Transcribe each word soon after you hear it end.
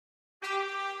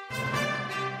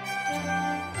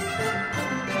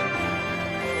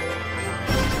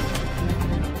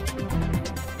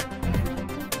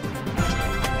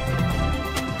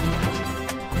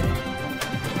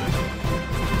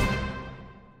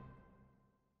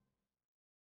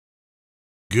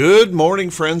Good morning,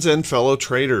 friends and fellow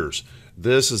traders.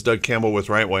 This is Doug Campbell with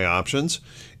Right Way Options,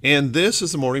 and this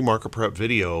is the morning market prep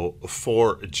video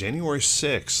for January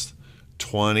 6th,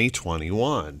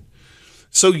 2021.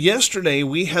 So yesterday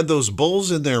we had those bulls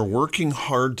in there working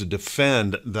hard to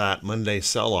defend that Monday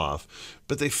sell-off,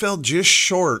 but they fell just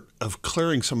short of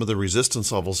clearing some of the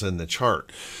resistance levels in the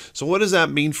chart. So what does that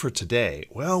mean for today?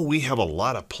 Well, we have a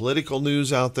lot of political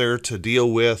news out there to deal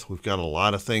with. We've got a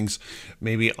lot of things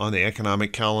maybe on the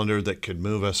economic calendar that could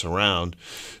move us around.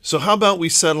 So how about we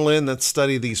settle in, let's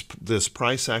study this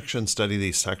price action, study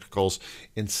these technicals,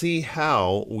 and see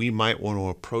how we might want to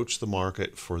approach the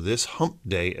market for this hump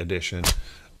day edition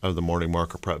of the morning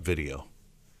market prep video.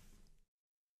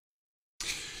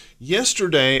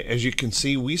 Yesterday, as you can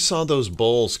see, we saw those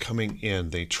bulls coming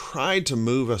in. They tried to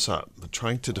move us up,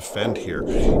 trying to defend here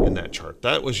in that chart.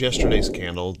 That was yesterday's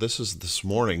candle. This is this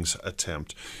morning's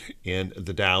attempt in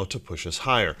the Dow to push us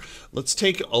higher. Let's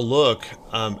take a look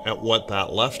at what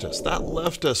that left us. That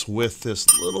left us with this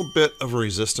little bit of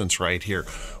resistance right here.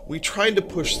 We tried to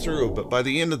push through, but by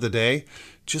the end of the day,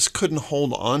 just couldn't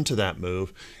hold on to that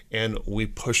move, and we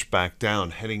pushed back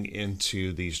down heading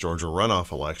into these Georgia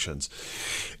runoff elections.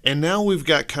 And now we've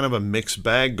got kind of a mixed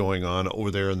bag going on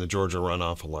over there in the Georgia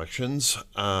runoff elections.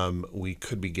 We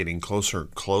could be getting closer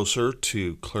and closer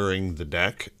to clearing the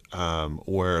deck,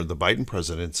 where the Biden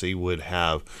presidency would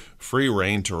have free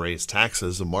reign to raise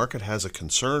taxes. The market has a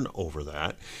concern over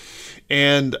that.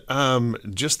 And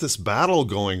just this battle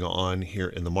going on here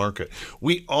in the market.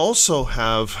 We also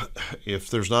have, if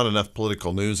there's not enough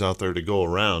political news out there to go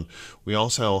around, we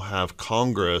also have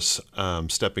Congress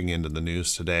stepping into the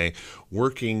news today,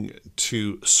 working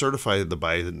to certify the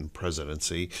Biden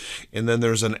presidency. And then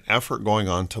there's an effort going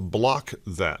on to block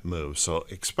that move. So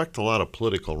expect a lot of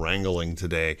political wrangling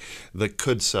today that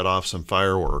could set off some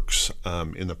fireworks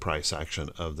in the price action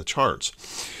of the charts.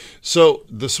 So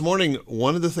this morning,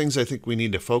 one of the things I think we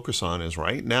need to focus on is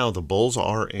right now the bulls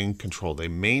are in control. They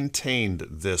maintained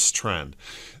this trend.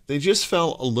 They just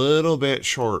fell a little bit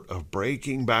short of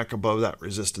breaking back above that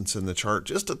resistance in the chart,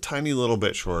 just a tiny little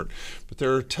bit short, but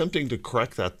they're attempting to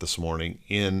correct that this morning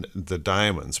in the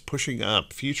diamonds, pushing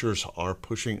up. Futures are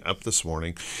pushing up this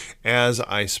morning. As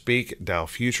I speak, Dow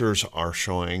futures are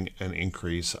showing an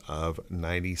increase of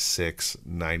 96,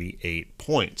 98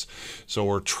 points. So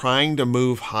we're trying to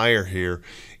move higher here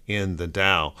in the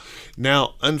Dow.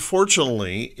 Now,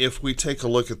 unfortunately, if we take a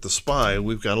look at the SPY,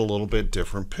 we've got a little bit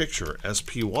different picture.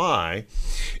 SPY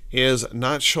is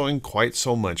not showing quite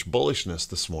so much bullishness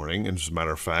this morning. As a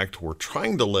matter of fact, we're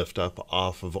trying to lift up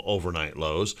off of overnight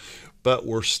lows, but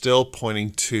we're still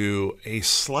pointing to a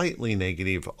slightly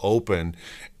negative open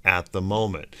at the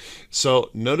moment. So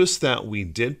notice that we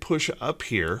did push up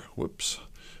here. Whoops,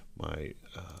 my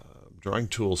drawing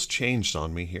tools changed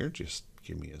on me here. Just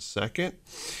give me a second.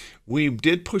 We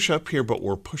did push up here, but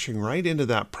we're pushing right into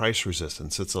that price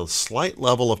resistance. It's a slight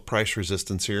level of price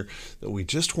resistance here that we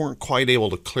just weren't quite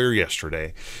able to clear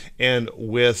yesterday. And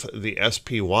with the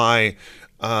SPY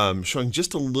showing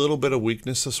just a little bit of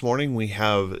weakness this morning, we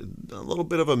have a little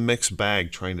bit of a mixed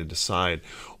bag trying to decide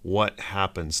what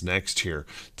happens next here.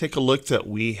 Take a look that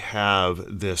we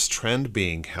have this trend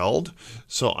being held.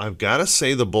 So I've got to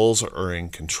say the bulls are in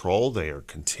control. They are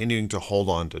continuing to hold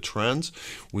on to trends.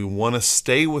 We want to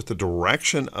stay with the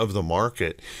direction of the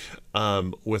market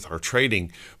with our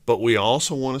trading, but we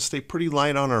also want to stay pretty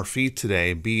light on our feet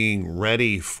today, being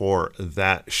ready for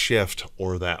that shift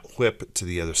or that whip to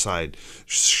the other side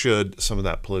should some of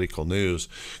that political news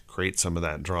create some of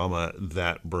that drama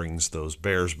that brings those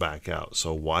bears back out.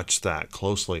 So watch that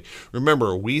closely.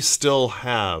 Remember, we still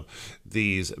have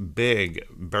these big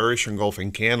bearish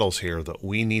engulfing candles here that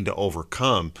we need to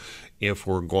overcome if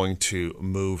we're going to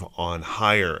move on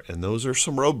higher. And those are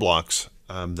some roadblocks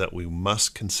that we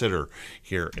must consider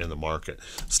here in the market.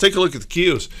 Let's take a look at the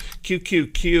Qs.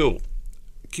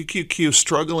 QQQ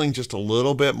struggling just a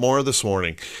little bit more this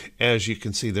morning. As you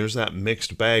can see, there's that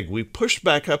mixed bag. We pushed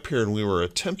back up here and we were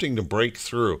attempting to break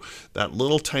through that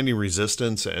little tiny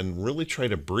resistance and really try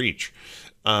to breach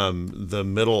the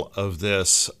middle of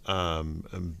this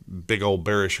big old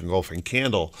bearish engulfing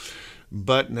candle.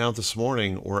 But now this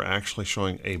morning, we're actually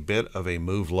showing a bit of a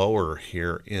move lower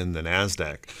here in the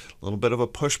NASDAQ, a little bit of a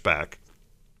pushback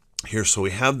here. So we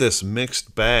have this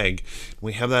mixed bag.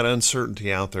 We have that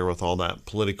uncertainty out there with all that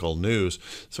political news.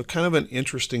 So kind of an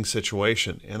interesting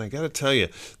situation. And I got to tell you,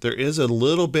 there is a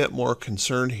little bit more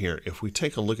concern here. If we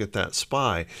take a look at that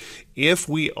SPY, if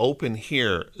we open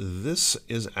here, this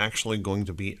is actually going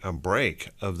to be a break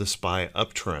of the SPY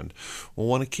uptrend. We'll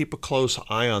want to keep a close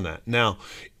eye on that. Now,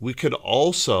 we could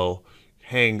also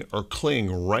hang or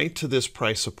cling right to this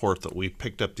price support that we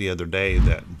picked up the other day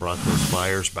that brought those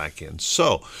buyers back in.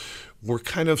 So we're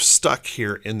kind of stuck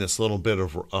here in this little bit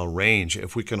of a range.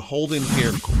 If we can hold in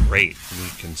here, great. We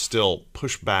can still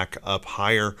push back up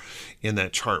higher in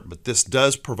that chart, but this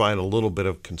does provide a little bit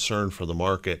of concern for the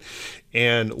market,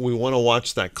 and we want to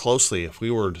watch that closely. If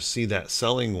we were to see that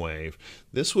selling wave,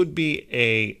 this would be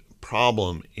a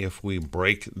problem if we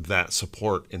break that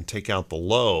support and take out the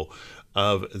low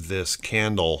of this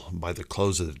candle by the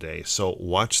close of the day. So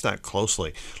watch that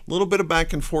closely. A little bit of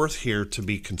back and forth here to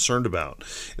be concerned about.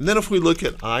 And then if we look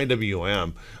at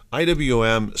IWM,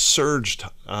 IWM surged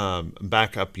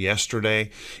back up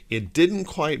yesterday. It didn't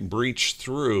quite breach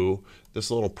through this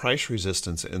little price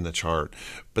resistance in the chart,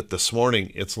 but this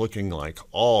morning it's looking like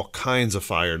all kinds of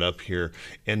fired up here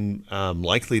and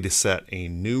likely to set a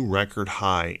new record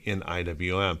high in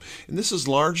IWM. And this is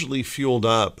largely fueled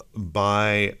up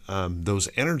by those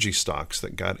energy stocks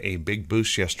that got a big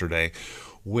boost yesterday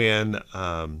when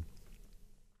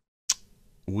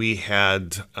we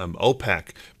had OPEC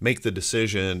make the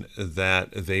decision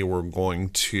that they were going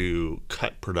to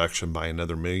cut production by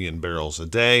another 1 million barrels a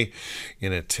day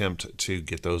in an attempt to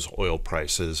get those oil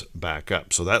prices back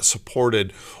up. So that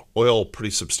supported oil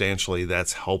pretty substantially.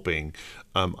 That's helping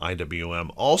IWM.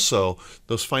 Also,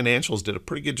 those financials did a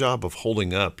pretty good job of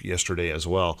holding up yesterday as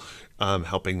well,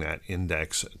 helping that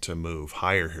index to move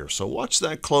higher here. So watch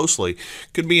that closely.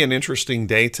 Could be an interesting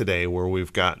day today where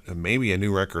we've got maybe a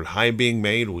new record high being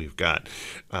made. We've got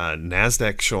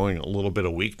NASDAQ showing a little bit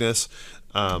of weakness.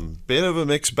 Bit of a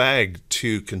mixed bag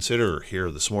to consider here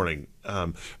this morning.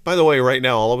 By the way, right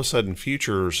now, all of a sudden,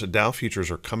 Dow futures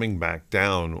are coming back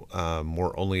down.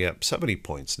 We're only up 70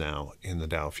 points now in the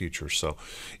Dow futures. So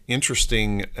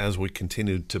interesting as we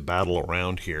continue to battle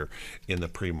around here in the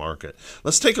pre-market.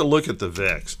 Let's take a look at the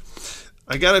VIX.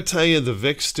 I got to tell you, the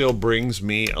VIX still gives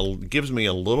me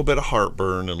a little bit of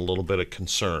heartburn and a little bit of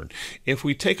concern. If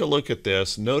we take a look at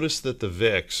this, notice that the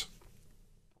VIX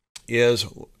is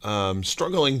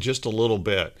struggling just a little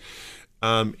bit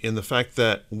in the fact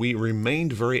that we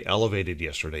remained very elevated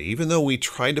yesterday. Even though we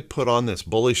tried to put on this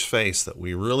bullish face that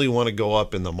we really want to go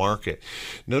up in the market,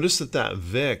 notice that that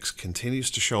VIX continues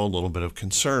to show a little bit of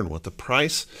concern with the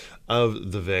price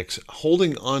of the VIX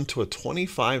holding on to a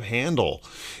 25 handle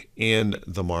in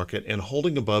the market and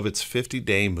holding above its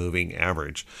 50-day moving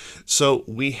average. So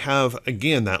we have,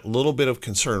 again, that little bit of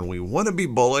concern. We want to be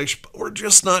bullish, but we're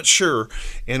just not sure.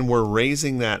 And we're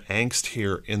raising that angst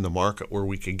here in the market where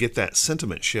we could get that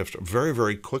sentiment shift very,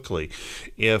 very quickly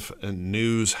if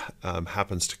news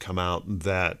happens to come out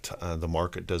that the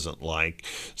market doesn't like.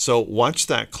 So watch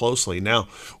that closely. Now,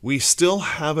 we still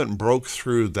haven't broke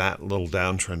through that little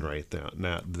downtrend right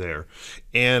there.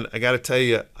 And I got to tell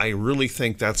you, I really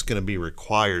think that's going to be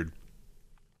required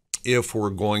if we're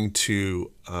going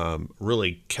to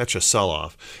really catch a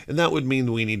sell-off. And that would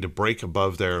mean we need to break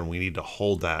above there and we need to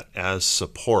hold that as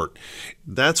support.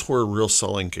 That's where real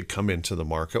selling could come into the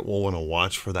market. We'll want to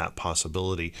watch for that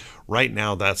possibility. Right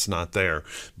now, that's not there.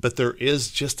 But there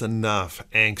is just enough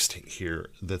angst here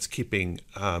that's keeping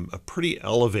a pretty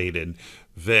elevated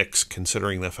VIX,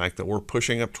 considering the fact that we're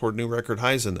pushing up toward new record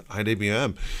highs, and the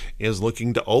IWM is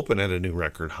looking to open at a new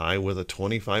record high with a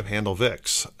 25 handle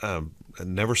VIX. I've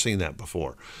never seen that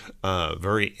before.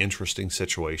 Very interesting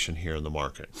situation here in the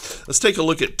market. Let's take a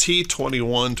look at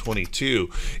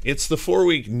T2122. It's the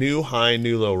 4-week new high,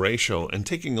 new low ratio, and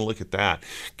taking a look at that,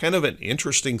 kind of an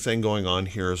interesting thing going on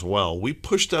here as well. We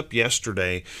pushed up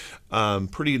yesterday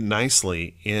pretty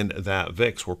nicely in that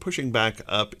VIX. We're pushing back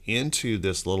up into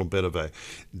this little bit of a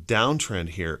downtrend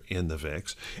here in the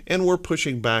VIX, and we're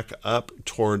pushing back up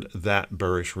toward that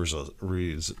bearish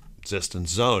resistance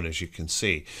zone. As you can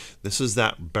see, this is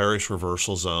that bearish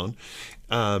reversal zone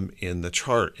in the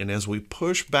chart, and as we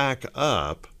push back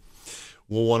up,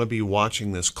 we'll want to be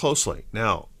watching this closely.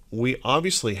 Now, we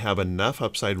obviously have enough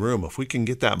upside room. If we can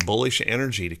get that bullish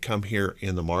energy to come here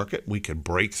in the market, we could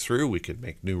break through, we could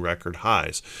make new record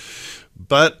highs.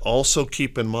 But also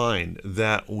keep in mind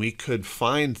that we could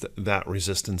find that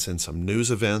resistance in some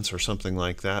news events or something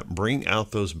like that, bring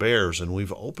out those bears, and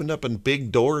we've opened up a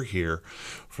big door here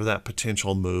for that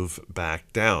potential move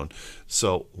back down.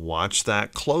 So watch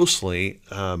that closely.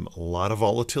 A lot of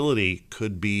volatility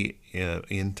could be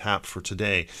in tap for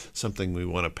today, something we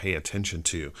want to pay attention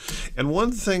to. And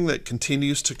one thing that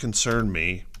continues to concern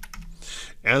me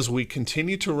as we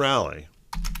continue to rally,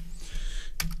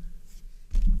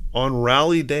 on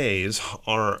rally days,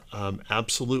 our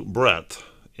absolute breadth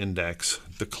index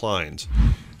declines.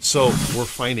 So we're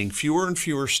finding fewer and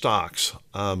fewer stocks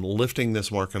lifting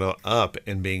this market up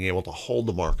and being able to hold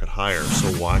the market higher.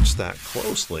 So watch that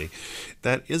closely.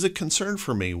 That is a concern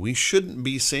for me. We shouldn't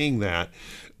be seeing that.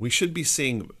 We should be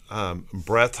seeing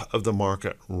breadth of the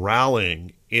market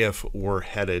rallying if we're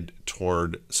headed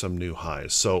toward some new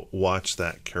highs. So watch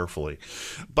that carefully.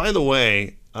 By the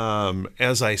way,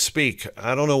 as I speak,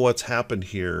 I don't know what's happened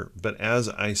here, but as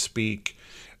I speak,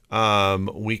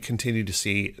 we continue to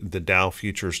see the Dow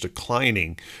futures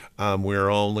declining. We're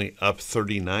only up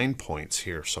 39 points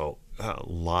here. So a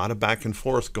lot of back and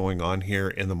forth going on here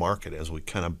in the market as we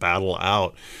kind of battle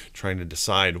out trying to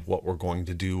decide what we're going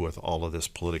to do with all of this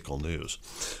political news.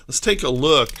 Let's take a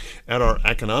look at our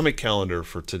economic calendar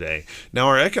for today. Now,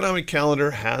 our economic calendar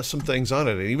has some things on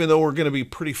it, and even though we're going to be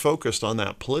pretty focused on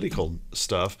that political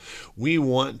stuff, we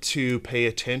want to pay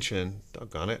attention.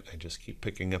 Doggone it, I just keep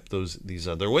picking up these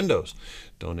other windows.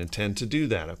 Don't intend to do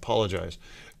that. I apologize.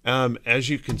 As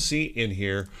you can see in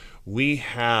here, we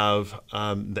have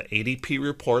the ADP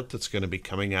report that's going to be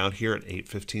coming out here at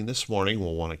 8:15 this morning.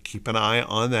 We'll want to keep an eye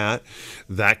on that.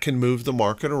 That can move the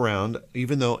market around.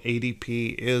 Even though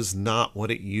ADP is not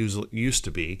what it used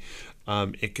to be,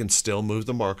 it can still move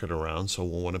the market around, so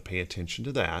we'll want to pay attention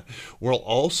to that. We'll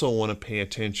also want to pay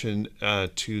attention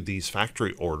to these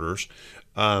factory orders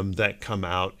that come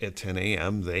out at 10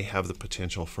 a.m. They have the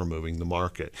potential for moving the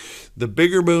market. The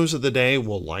bigger moves of the day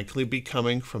will likely be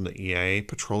coming from the EIA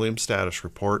Petroleum Status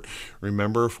Report.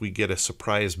 Remember, if we get a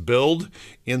surprise build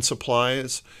in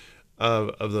supplies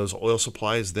of those oil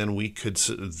supplies, then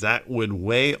that would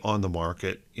weigh on the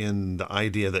market in the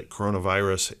idea that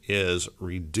coronavirus is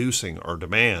reducing our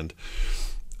demand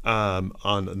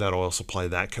on that oil supply.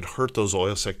 That could hurt those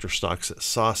oil sector stocks that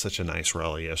saw such a nice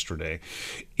rally yesterday.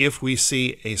 If we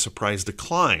see a surprise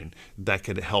decline, that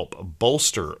could help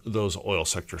bolster those oil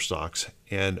sector stocks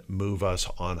and move us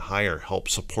on higher, help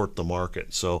support the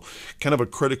market. So kind of a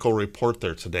critical report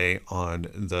there today on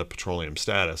the petroleum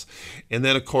status. And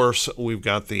then, of course, we've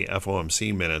got the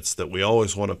FOMC minutes that we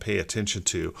always want to pay attention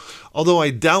to. Although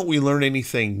I doubt we learn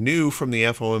anything new from the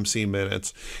FOMC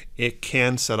minutes, it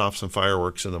can set off some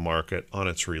fireworks in the market on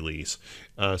its release,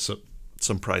 so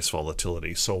some price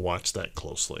volatility. So watch that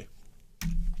closely.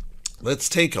 Let's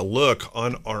take a look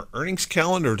on our earnings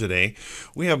calendar today.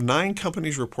 We have 9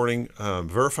 companies reporting,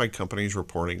 verified companies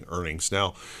reporting earnings.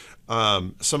 Now,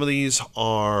 some of these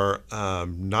are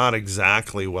not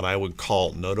exactly what I would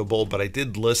call notable, but I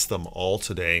did list them all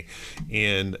today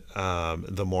in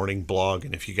the morning blog.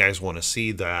 And if you guys want to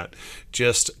see that,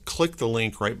 just click the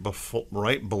link right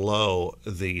below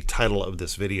the title of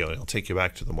this video. It'll take you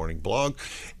back to the morning blog,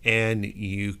 and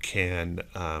you can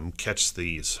catch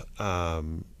these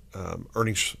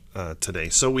earnings today.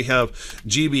 So we have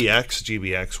GBX.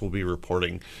 GBX will be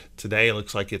reporting today. It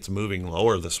looks like it's moving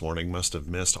lower this morning. Must have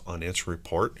missed on its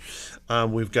report.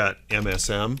 We've got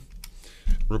MSM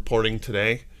reporting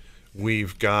today.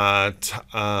 We've got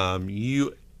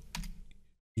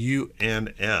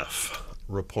UNF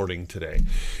reporting today.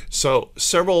 So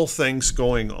several things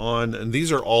going on, and these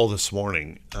are all this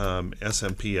morning.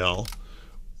 SMPL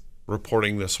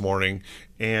reporting this morning,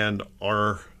 and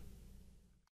REM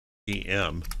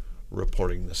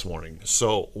reporting this morning.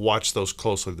 So watch those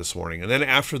closely this morning. And then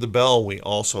after the bell, we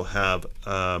also have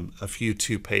a few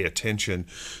to pay attention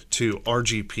to.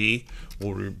 RGP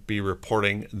will be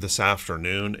reporting this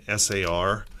afternoon.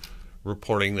 SAR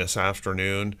reporting this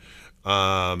afternoon.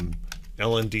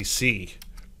 LNDC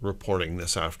reporting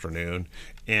this afternoon.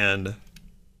 And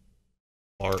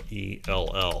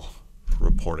RELL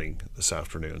reporting this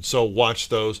afternoon. So watch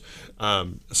those.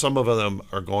 Some of them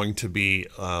are going to be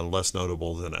less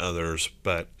notable than others,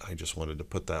 but I just wanted to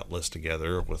put that list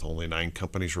together with only 9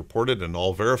 companies reported and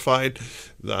all verified.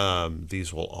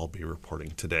 These will all be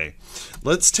reporting today.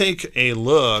 Let's take a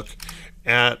look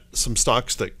at some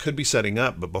stocks that could be setting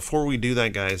up. But before we do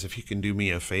that, guys, if you can do me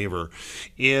a favor,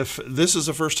 if this is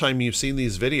the first time you've seen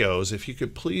these videos, if you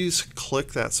could please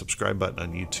click that subscribe button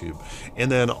on YouTube,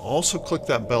 and then also click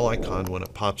that bell icon when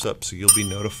it pops up so you'll be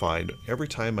notified every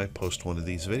time I post one of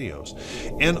these videos.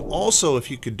 And also, if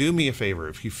you could do me a favor,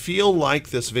 if you feel like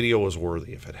this video was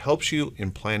worthy, if it helps you in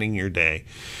planning your day,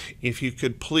 if you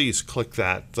could please click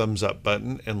that thumbs up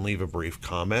button and leave a brief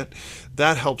comment.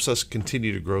 That helps us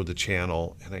continue to grow the channel,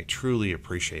 and I truly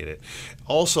appreciate it.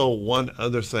 Also, one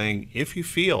other thing, if you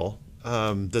feel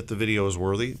that the video is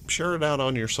worthy, share it out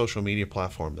on your social media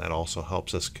platform. That also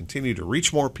helps us continue to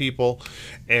reach more people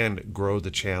and grow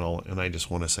the channel. And I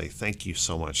just want to say thank you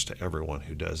so much to everyone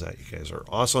who does that. You guys are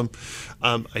awesome.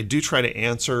 I do try to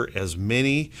answer as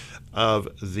many of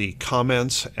the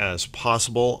comments as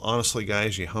possible. Honestly,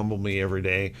 guys, you humble me every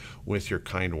day with your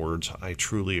kind words. I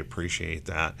truly appreciate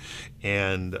that.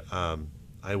 And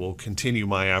I will continue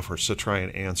my efforts to try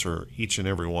and answer each and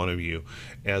every one of you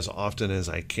as often as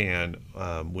I can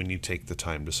when you take the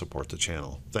time to support the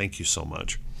channel. Thank you so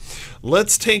much.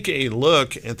 Let's take a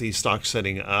look at these stocks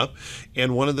setting up.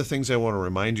 And one of the things I want to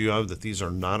remind you of, that these are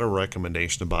not a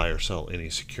recommendation to buy or sell any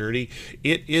security.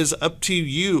 It is up to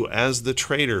you as the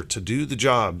trader to do the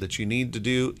job that you need to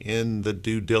do in the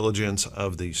due diligence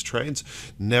of these trades.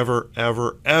 Never,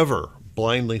 ever, ever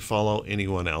blindly follow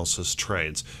anyone else's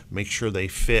trades. Make sure they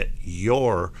fit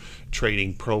your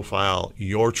trading profile,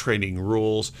 your trading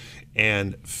rules,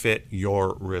 and fit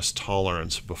your risk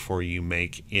tolerance before you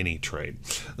make any trade.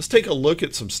 Let's take a look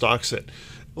at some stocks that,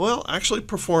 well, actually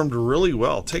performed really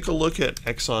well. Take a look at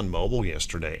ExxonMobil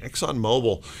yesterday.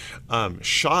 ExxonMobil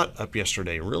shot up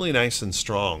yesterday, really nice and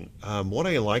strong. What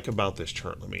I like about this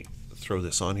chart, let me throw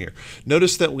this on here.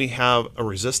 Notice that we have a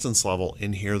resistance level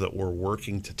in here that we're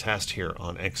working to test here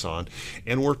on Exxon,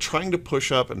 and we're trying to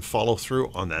push up and follow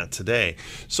through on that today.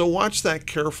 So watch that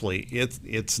carefully.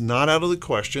 It's not out of the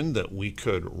question that we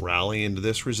could rally into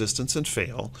this resistance and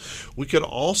fail. We could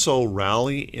also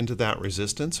rally into that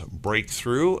resistance, break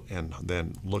through, and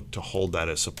then look to hold that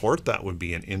as support. That would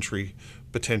be an entry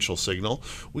potential signal.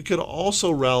 We could also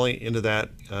rally into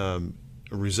that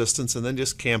resistance and then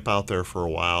just camp out there for a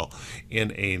while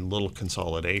in a little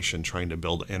consolidation, trying to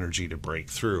build energy to break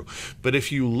through. But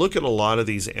if you look at a lot of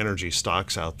these energy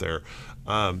stocks out there,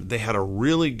 they had a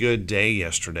really good day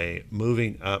yesterday,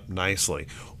 moving up nicely.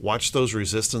 Watch those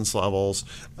resistance levels.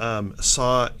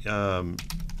 Saw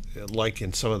like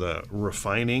in some of the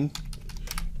refining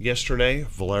yesterday,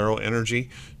 Valero Energy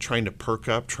trying to perk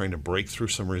up, trying to break through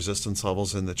some resistance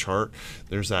levels in the chart.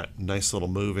 There's that nice little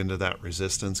move into that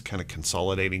resistance, kind of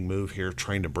consolidating move here,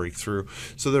 trying to break through.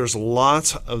 So there's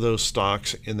lots of those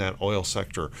stocks in that oil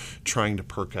sector trying to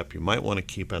perk up. You might want to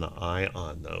keep an eye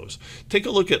on those. Take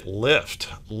a look at Lyft.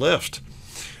 Lyft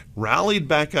rallied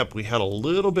back up. We had a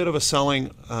little bit of a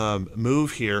selling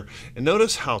move here, and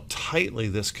notice how tightly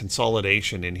this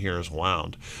consolidation in here is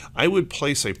wound. I would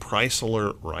place a price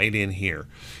alert right in here.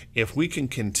 If we can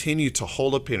continue to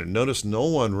hold up here, notice no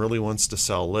one really wants to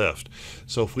sell Lyft.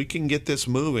 So if we can get this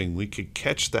moving, we could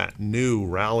catch that new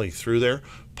rally through there,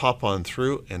 pop on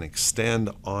through, and extend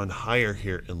on higher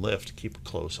here in Lyft. Keep a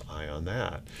close eye on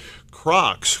that.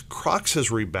 Crocs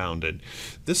has rebounded.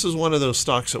 This is one of those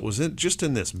stocks that was just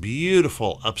in this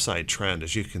beautiful upside trend,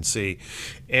 as you can see,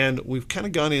 and we've kind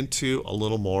of gone into a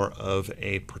little more of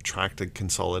a protracted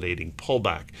consolidating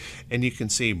pullback. And you can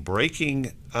see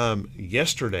breaking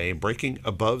yesterday, breaking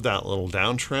above that little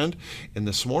downtrend, and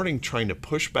this morning trying to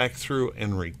push back through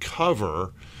and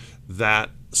recover that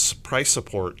price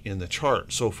support in the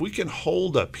chart. So if we can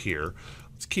hold up here,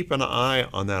 let's keep an eye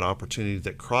on that opportunity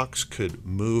that Crocs could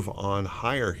move on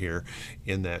higher here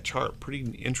in that chart. Pretty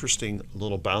interesting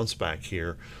little bounce back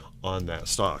here on that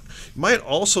stock. You might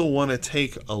also want to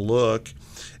take a look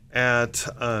at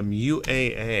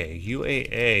UAA.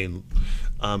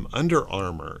 Under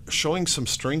Armour showing some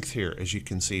strength here, as you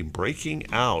can see, breaking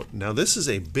out. Now this is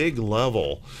a big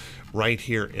level right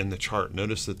here in the chart.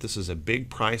 Notice that this is a big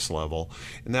price level,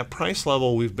 and that price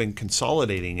level, we've been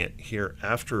consolidating it here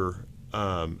after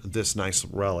this nice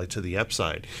rally to the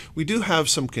upside. We do have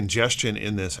some congestion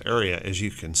in this area, as you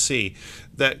can see,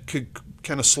 that could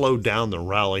kind of slow down the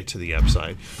rally to the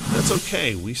upside. That's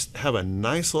okay. We have a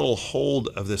nice little hold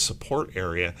of this support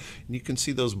area, and you can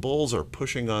see those bulls are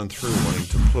pushing on through, wanting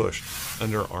to push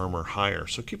Under Armour higher.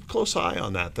 So keep a close eye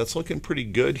on that. That's looking pretty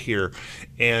good here,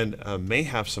 and may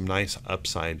have some nice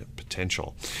upside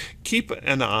potential. Keep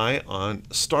an eye on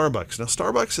Starbucks. Now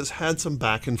Starbucks has had some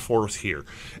back and forth here.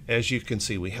 As you can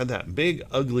see, we had that big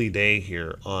ugly day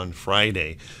here on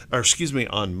Friday, or excuse me,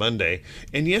 on Monday,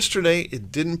 and yesterday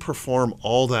it didn't perform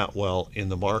all that well in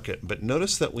the market, but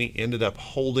notice that we ended up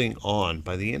holding on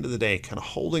by the end of the day, kind of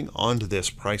holding on to this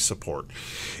price support,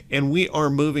 and we are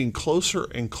moving closer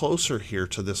and closer here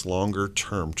to this longer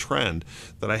term trend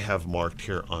that I have marked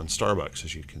here on Starbucks,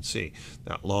 as you can see,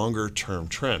 that longer term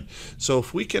trend. So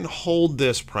if we can hold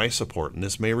this price support, and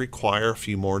this may require a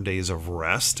few more days of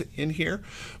rest in here,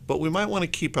 but we might want to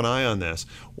keep an eye on this.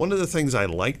 One of the things I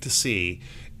like to see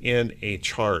in a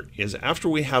chart is after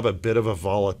we have a bit of a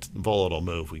volatile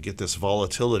move, we get this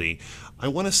volatility, I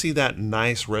want to see that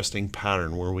nice resting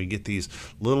pattern where we get these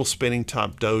little spinning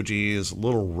top dojis,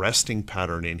 little resting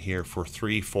pattern in here for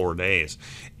 3-4 days.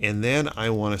 And then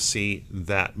I want to see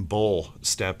that bull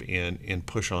step in and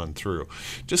push on through.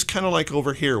 Just kind of like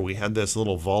over here, we had this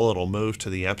little volatile move to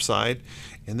the upside,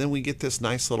 and then we get this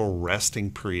nice little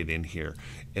resting period in here,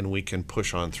 and we can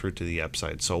push on through to the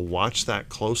upside. So watch that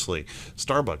closely.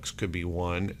 Starbucks could be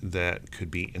one that could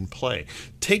be in play.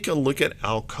 Take a look at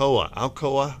Alcoa.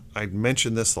 Alcoa, I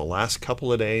mentioned this the last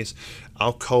couple of days.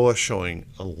 Alcoa showing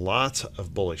a lot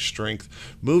of bullish strength,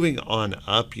 moving on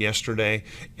up yesterday,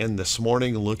 and this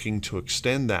morning looking to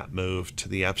extend that move to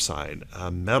the upside.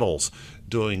 Metals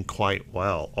doing quite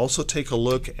well. Also take a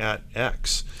look at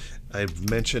X. I've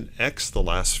mentioned X the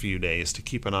last few days to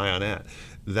keep an eye on it.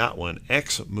 That one,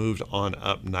 X, moved on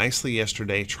up nicely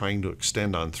yesterday, trying to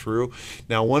extend on through.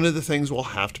 Now, one of the things we'll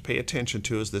have to pay attention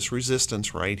to is this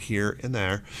resistance right here and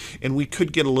there, and we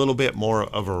could get a little bit more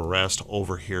of a rest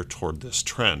over here toward this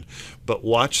trend. But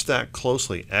watch that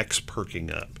closely, X perking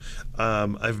up.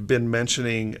 I've been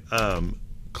mentioning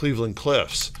Cleveland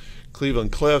Cliffs.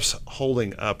 Cleveland Cliffs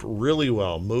holding up really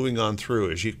well, moving on through,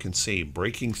 as you can see,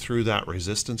 breaking through that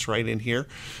resistance right in here,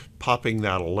 popping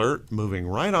that alert, moving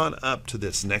right on up to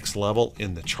this next level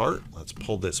in the chart. Let's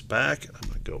pull this back. I'm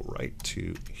going to go right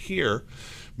to here.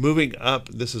 Moving up,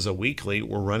 this is a weekly.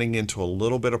 We're running into a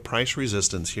little bit of price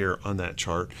resistance here on that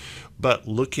chart, but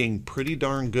looking pretty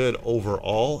darn good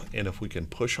overall. And if we can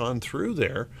push on through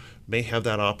there, may have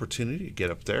that opportunity to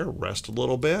get up there, rest a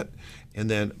little bit, and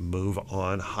then move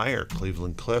on higher.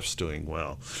 Cleveland Cliffs doing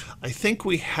well. I think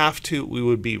we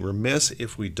would be remiss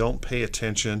if we don't pay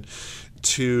attention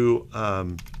to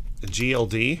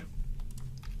GLD.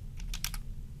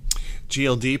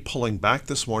 GLD pulling back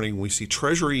this morning. We see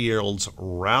Treasury yields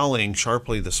rallying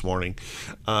sharply this morning.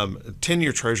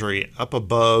 10-year Treasury up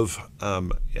above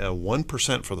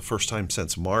 1% for the first time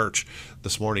since March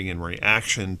this morning in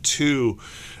reaction to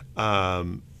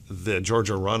the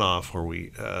Georgia runoff,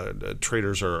 where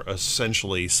traders are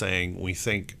essentially saying we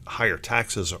think higher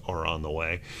taxes are on the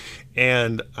way.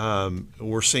 And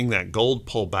we're seeing that gold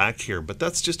pull back here, but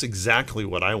that's just exactly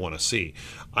what I want to see.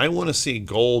 I want to see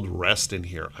gold rest in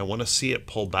here. I want to see it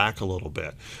pull back a little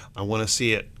bit. I want to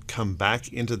see it come back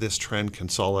into this trend,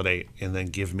 consolidate, and then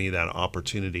give me that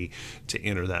opportunity to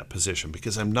enter that position,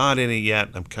 because I'm not in it yet.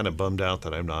 I'm kind of bummed out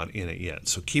that I'm not in it yet.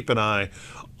 So keep an eye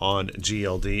on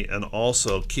GLD, and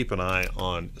also keep an eye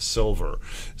on silver.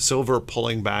 Silver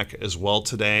pulling back as well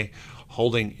today,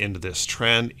 holding into this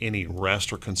trend. Any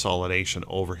rest or consolidation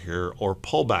over here or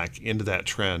pullback into that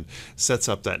trend sets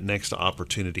up that next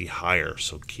opportunity higher.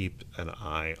 So keep an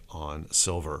eye on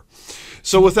silver.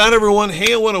 So with that, everyone,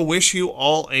 hey, I want to wish you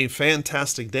all a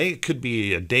fantastic day. It could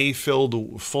be a day full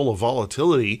of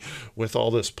volatility with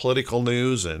all this political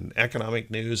news and economic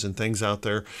news and things out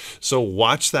there. So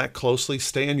watch that closely.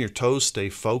 Stay on your toes. Stay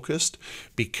focused.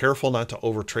 Be careful not to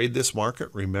overtrade this market.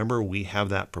 Remember, we have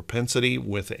that propensity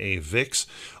with a VIX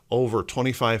over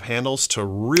 25 handles to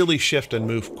really shift and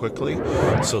move quickly.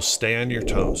 So stay on your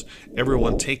toes.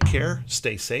 Everyone, take care,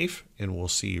 stay safe, and we'll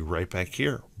see you right back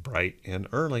here bright and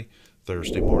early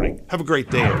Thursday morning. Have a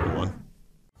great day, everyone.